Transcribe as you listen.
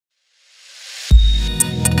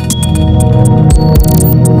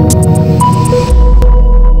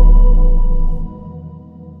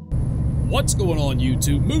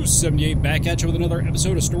YouTube? Moose78 back at you with another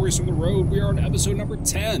episode of Stories from the Road. We are on episode number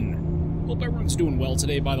 10. Hope everyone's doing well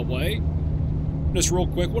today, by the way. Just real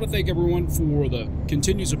quick, want to thank everyone for the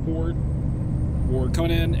continued support, for coming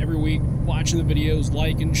in every week, watching the videos,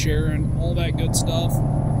 liking, sharing, all that good stuff.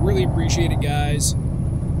 Really appreciate it, guys.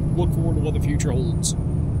 Look forward to what the future holds.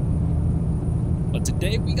 But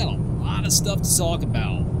today, we got a lot of stuff to talk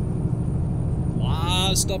about. A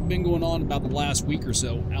lot of stuff been going on about the last week or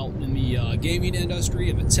so out in the gaming industry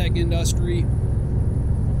and the tech industry.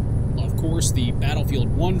 Of course, the Battlefield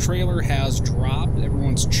 1 trailer has dropped.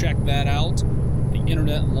 Everyone's checked that out. The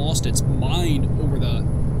internet lost its mind over the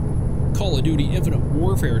Call of Duty Infinite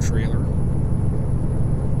Warfare trailer.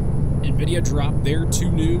 Nvidia dropped their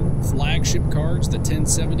two new flagship cards, the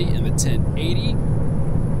 1070 and the 1080.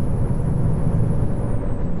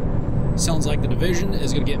 Sounds like the Division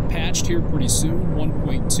is going to get patched here pretty soon,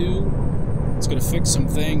 1.2. It's going to fix some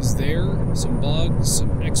things there, some bugs,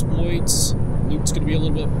 some exploits. Loot's going to be a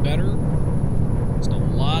little bit better. There's a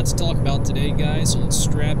lot to talk about today, guys, so let's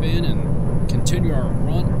strap in and continue our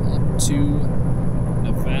run up to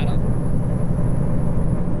Nevada.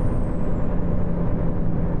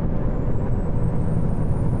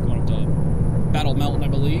 Going up to Battle Mountain, I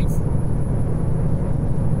believe.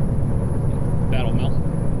 Battle Mountain.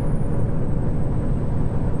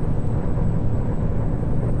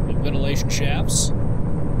 Ventilation shafts.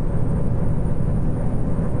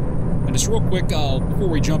 And just real quick, before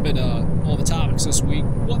we jump into all the topics this week,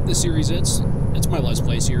 what this series is, it's my Let's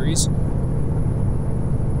Play series.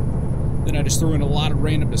 Then I just throw in a lot of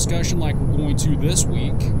random discussion like we're going to this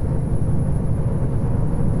week.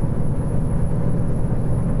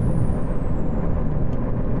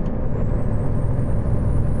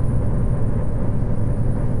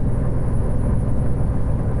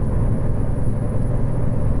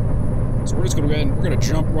 We're just going to go ahead and we're going to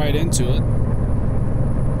jump right into it.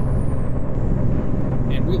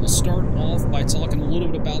 And we will start off by talking a little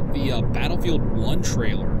bit about the Battlefield 1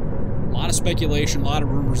 trailer. A lot of speculation, a lot of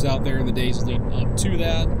rumors out there in the days leading up to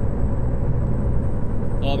that.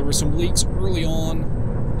 There were some leaks early on,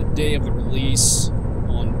 the day of the release,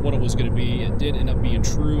 on what it was going to be. It did end up being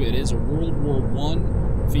true. It is a World War I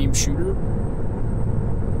themed shooter.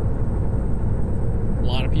 A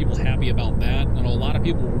lot of people happy about that. I know a lot of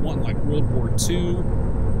people were wanting like World War II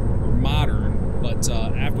or modern, but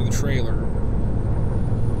after the trailer,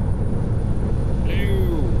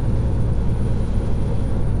 no.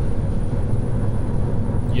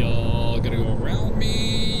 Y'all gonna go around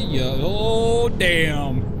me? Yeah. Oh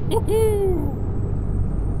damn! Woohoo!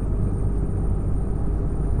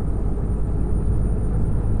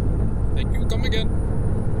 Thank you. Come again.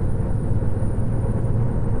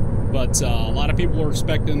 But a lot of people are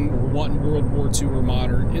expecting or wanting World War II or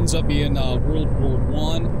modern. Ends up being World War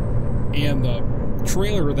I, and the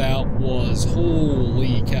trailer of that was,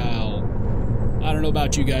 holy cow. I don't know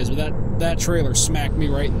about you guys, but that trailer smacked me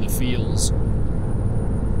right in the feels.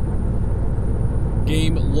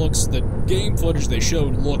 The game footage they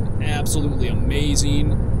showed looked absolutely amazing.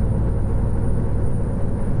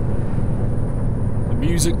 The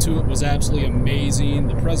music to it was absolutely amazing.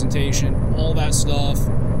 The presentation, all that stuff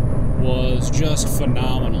was just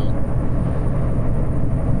phenomenal.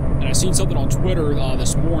 And I seen something on Twitter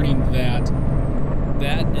this morning that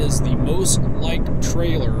is the most liked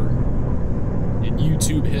trailer in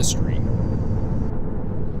YouTube history.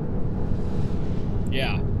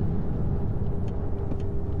 Yeah.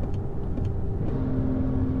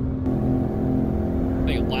 I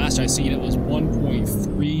think last I seen it was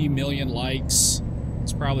 1.3 million likes.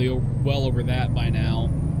 It's probably well over that by now.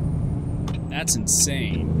 That's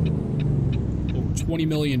insane. 20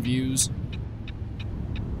 million views.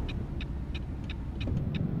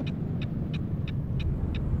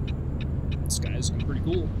 This guy is looking pretty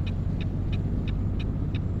cool.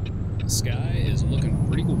 This guy is looking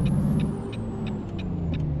pretty cool.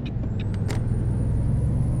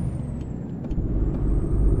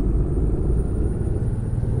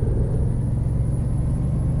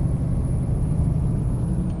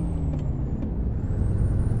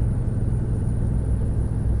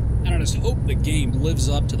 I just hope the game lives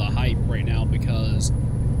up to the hype right now, because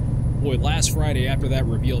boy, last Friday after that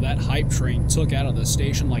reveal, that hype train took out of the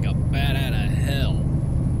station like a bat out of hell.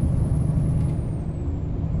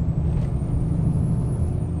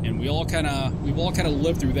 And we've all kind of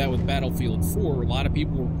lived through that with Battlefield 4. A lot of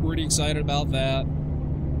people were pretty excited about that.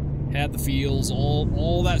 Had the feels,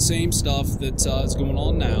 all that same stuff that is going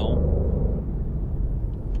on now.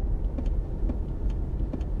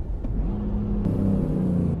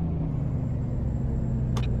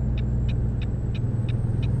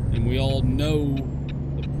 And we all know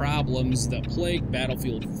the problems that plagued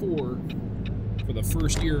Battlefield 4 for the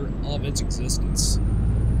first year of its existence.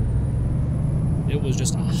 It was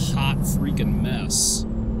just a hot freaking mess.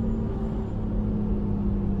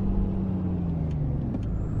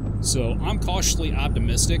 So I'm cautiously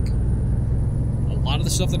optimistic. A lot of the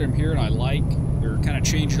stuff that I'm hearing I like. They're kind of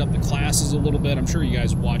changing up the classes a little bit. I'm sure you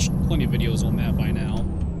guys watched plenty of videos on that by now.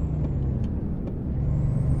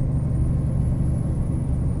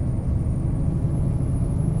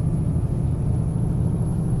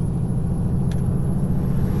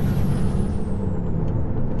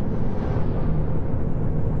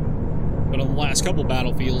 But in the last couple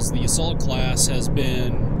Battlefields, the Assault class has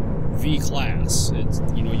been the class. It's,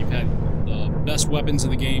 you know, you've had the best weapons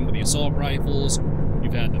in the game with the assault rifles.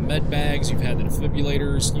 You've had the med bags, you've had the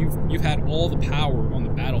defibrillators, you've had all the power on the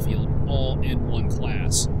battlefield all in one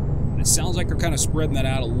class. And it sounds like they're kind of spreading that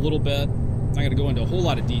out a little bit. I'm not going to go into a whole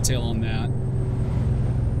lot of detail on that.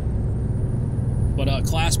 But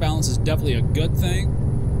class balance is definitely a good thing.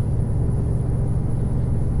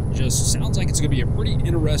 Just sounds like it's going to be a pretty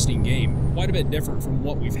interesting game. Quite a bit different from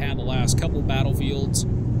what we've had the last couple Battlefields.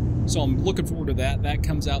 So I'm looking forward to that. That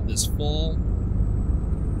comes out this fall.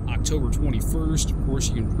 October 21st. Of course,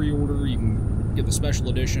 you can pre-order, you can get the special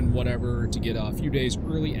edition, whatever, to get a few days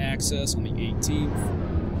early access on the 18th.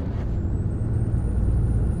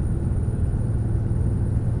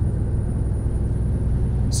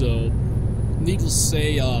 So, needless to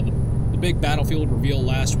say, the big Battlefield reveal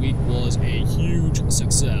last week was a huge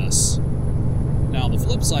success. Now, the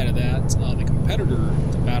flip side of that, the competitor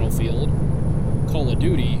to Battlefield, Call of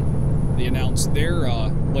Duty, they announced their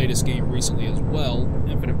latest game recently as well,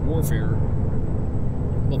 Infinite Warfare.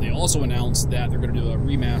 But they also announced that they're going to do a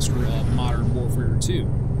remaster of Modern Warfare 2.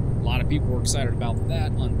 A lot of people were excited about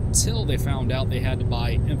that until they found out they had to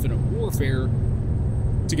buy Infinite Warfare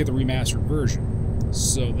to get the remastered version.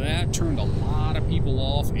 So that turned a lot of people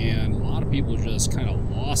off, and a lot of people just kind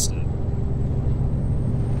of lost it.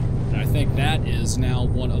 And I think that is now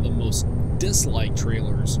one of the most disliked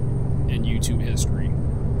trailers in YouTube history.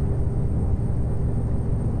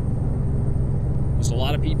 Just a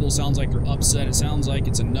lot of people, sounds like they're upset. It sounds like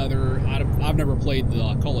it's another... I've never played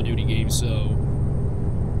the Call of Duty game, so...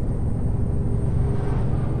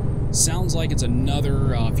 Sounds like it's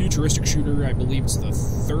another futuristic shooter. I believe it's the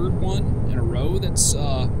third one in a row that's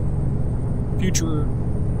future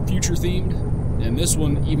themed. And this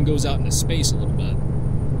one even goes out into space a little bit.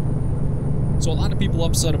 So a lot of people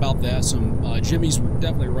upset about that. Some jimmies were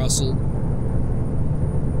definitely rustled.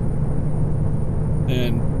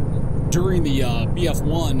 And during the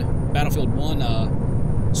BF1, Battlefield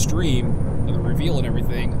 1 stream, and the reveal and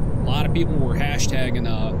everything, a lot of people were hashtagging,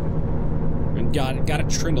 and got it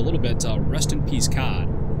to trend a little bit, rest in peace COD.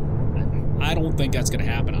 I don't think that's going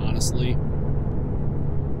to happen, honestly.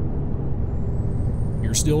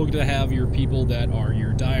 You're still going to have your people that are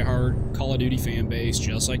your diehard Call of Duty fan base,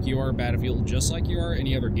 just like you are Battlefield, just like you are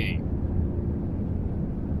any other game.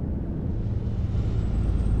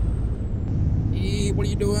 Hey, what are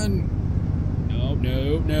you doing? No,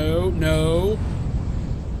 no, no, no.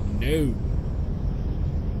 No.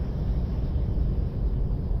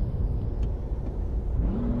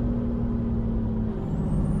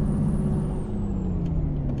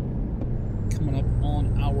 Coming up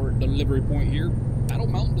on our delivery point here. Battle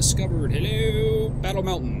Mountain discovered. Hello, Battle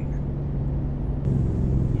Mountain.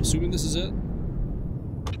 I'm assuming this is it.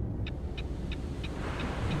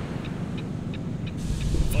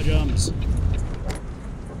 Fudgeums.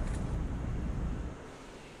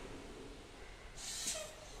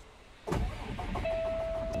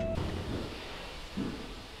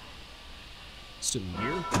 Still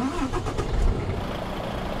here.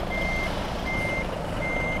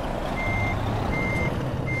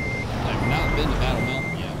 I've not been to Battle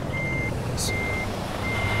Mountain yet. So,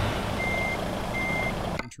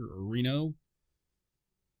 enter Reno.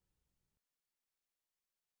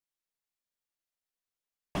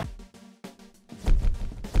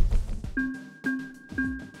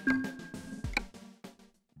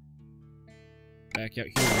 Back out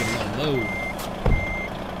here, we're getting a load.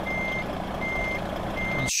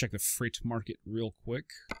 Let's check the freight market real quick.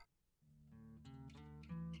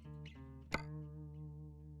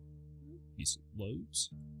 Decent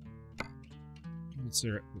loads. What's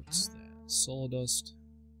there? What's that? Sawdust,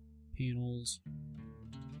 panels.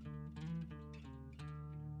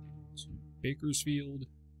 To Bakersfield.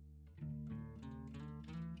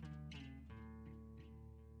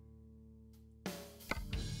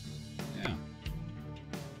 Yeah.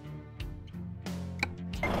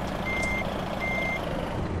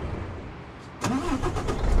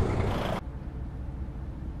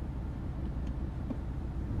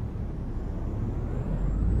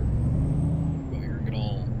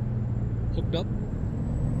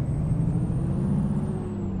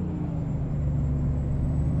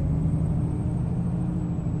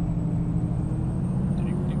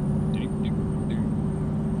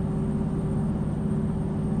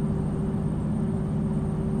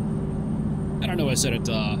 I said it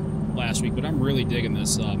last week, but I'm really digging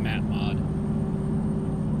this map mod.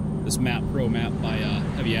 This map pro map by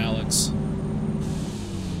Heavy Alex.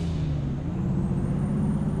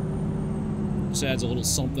 Just adds a little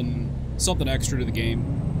something extra to the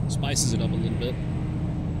game. Spices it up a little bit.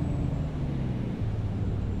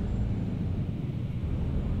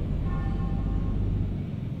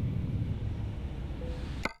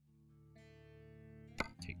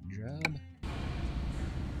 Take a job.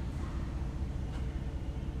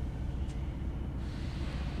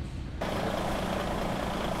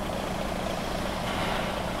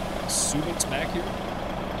 Subic's back here.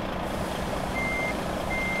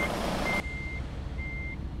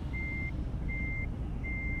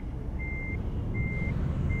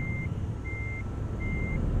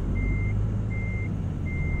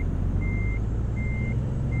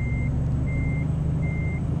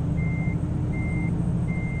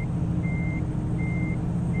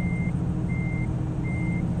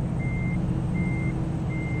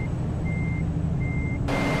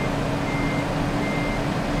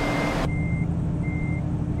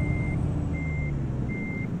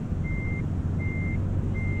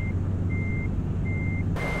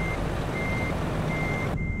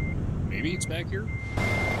 Maybe it's back here.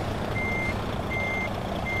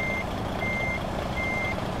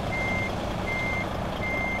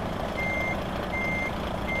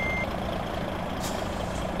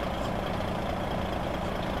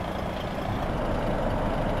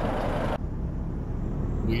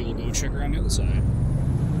 We'll go check around the other side.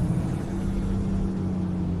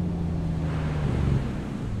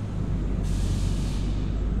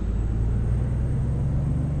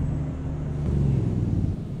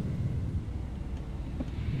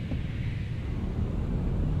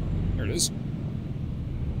 There it is.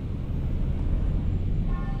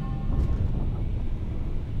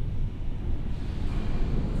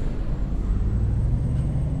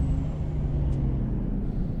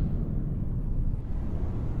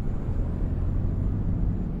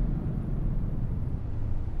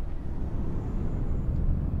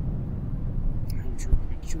 I'm sure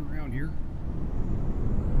we can turn around here.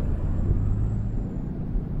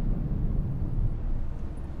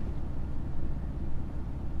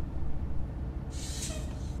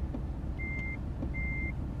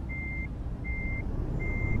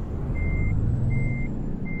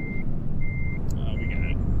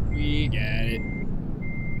 We got it.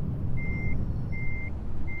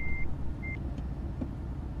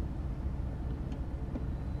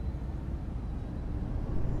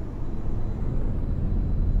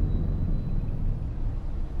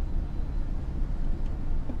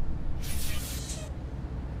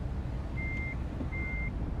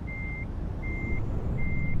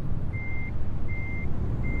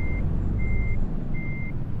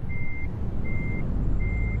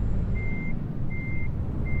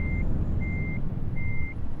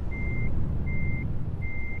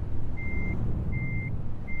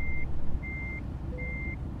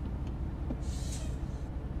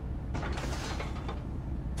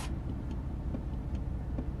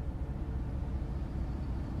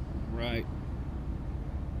 Right.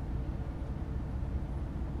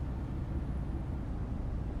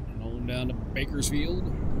 And on down to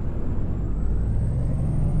Bakersfield.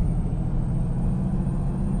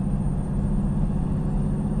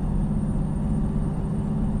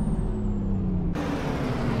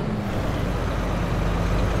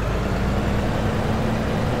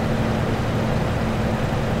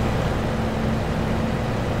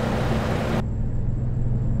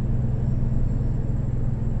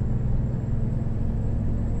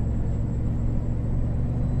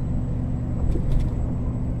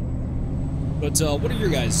 But what are your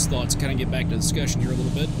guys' thoughts? Kind of get back to discussion here a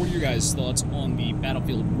little bit. What are your guys' thoughts on the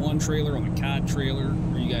Battlefield 1 trailer, on the COD trailer?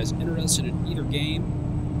 Are you guys interested in either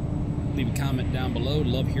game? Leave a comment down below.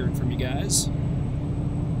 Love hearing from you guys.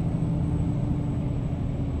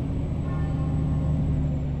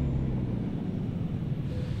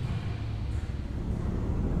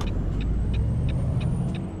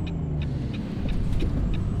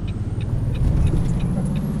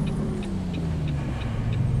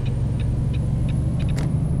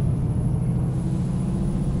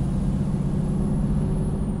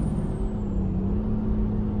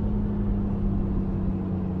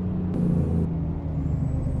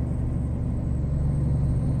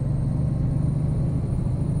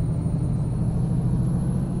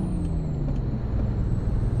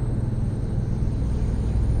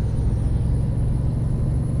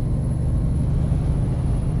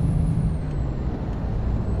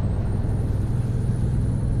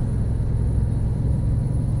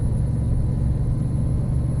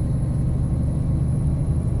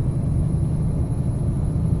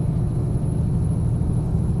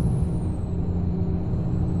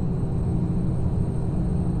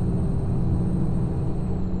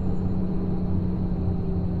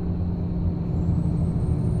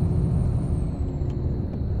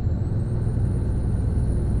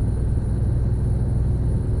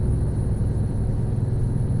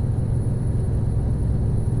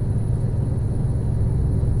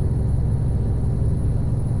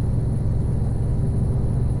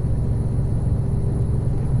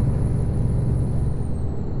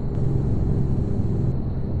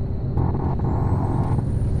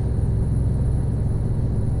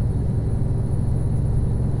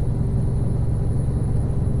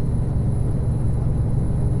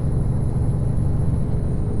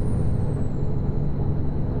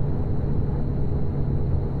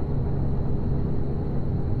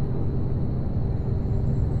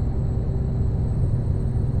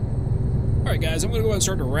 guys, I'm going to go ahead and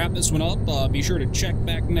start to wrap this one up. Be sure to check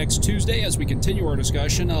back next Tuesday as we continue our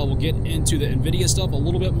discussion. We'll get into the NVIDIA stuff a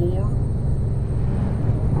little bit more,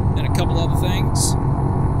 and a couple other things.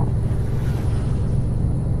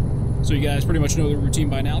 So you guys pretty much know the routine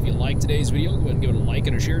by now. If you like today's video, go ahead and give it a like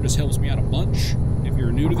and a share. It just helps me out a bunch. If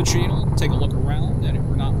you're new to the channel, take a look around, and if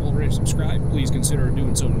you're not already subscribed, please consider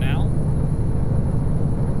doing so now.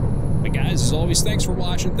 But guys, as always, thanks for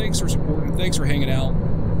watching, thanks for supporting, thanks for hanging out.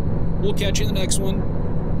 We'll catch you in the next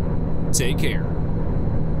one. Take care.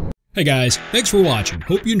 Hey guys, thanks for watching.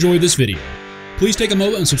 Hope you enjoyed this video. Please take a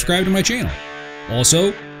moment and subscribe to my channel.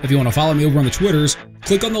 Also, if you want to follow me over on the Twitters,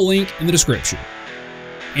 click on the link in the description.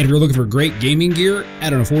 And if you're looking for great gaming gear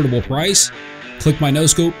at an affordable price, click my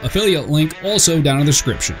NoScope affiliate link also down in the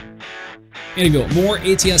description. And if you want more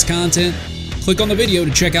ATS content, click on the video to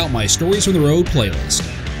check out my Stories from the Road playlist.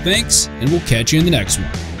 Thanks, and we'll catch you in the next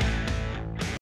one.